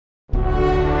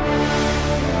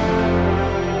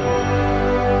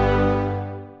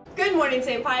morning,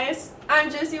 St. Pius.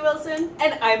 I'm Josie Wilson.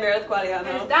 And I'm Meredith Guadiano.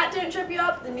 And if that didn't trip you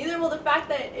up, then neither will the fact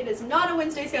that it is not a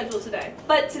Wednesday schedule today.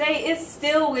 But today is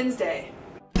still Wednesday.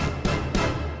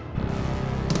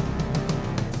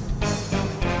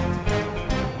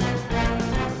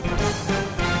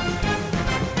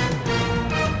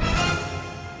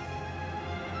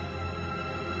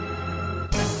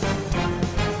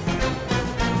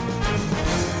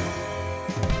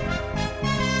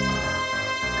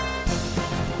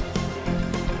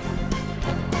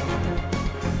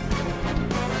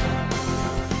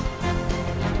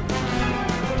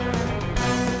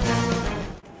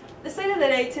 The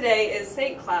day today is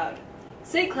St. Cloud.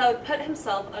 St. Cloud put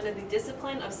himself under the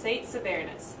discipline of St.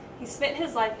 Severinus. He spent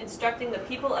his life instructing the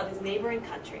people of his neighboring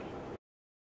country.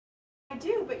 I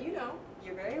do, but you know.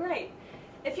 You're very right.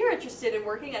 If you're interested in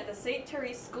working at the St.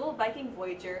 Therese School of Viking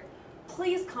Voyager,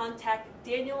 please contact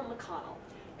Daniel McConnell.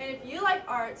 And if you like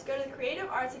arts, go to the Creative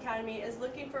Arts Academy is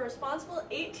looking for responsible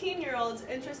 18-year-olds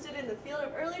interested in the field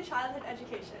of early childhood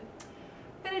education.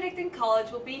 Benedictine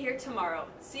College will be here tomorrow.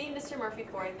 See Mr. Murphy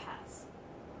for a pass.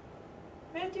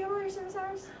 Meredith, do you have all your service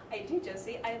hours? I do,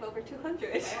 Josie. I have over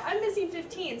 200. Okay, I'm missing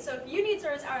 15, so if you need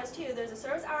service hours too, there's a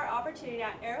service hour opportunity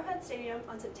at Arrowhead Stadium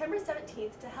on September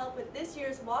 17th to help with this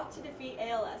year's Walk to Defeat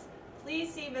ALS.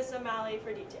 Please see Miss O'Malley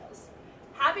for details.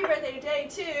 Happy birthday today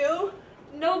to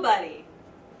nobody.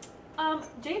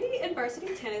 JV and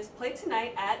varsity tennis play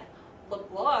tonight at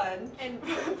LeBlanc. And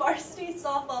varsity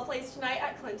softball plays tonight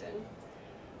at Clinton.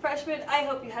 Freshmen, I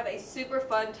hope you have a super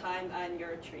fun time on your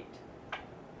retreat.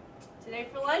 Today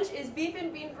for lunch is beef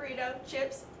and bean burrito,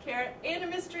 chips, carrot, and a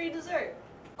mystery dessert.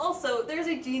 Also, there's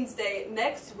a jeans day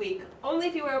next week, only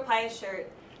if you wear a Pius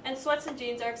shirt, and sweats and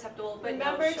jeans are acceptable, but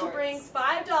remember no shorts. to bring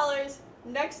 $5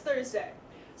 next Thursday.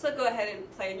 So go ahead and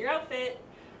plan your outfit.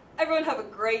 Everyone have a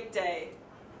great day.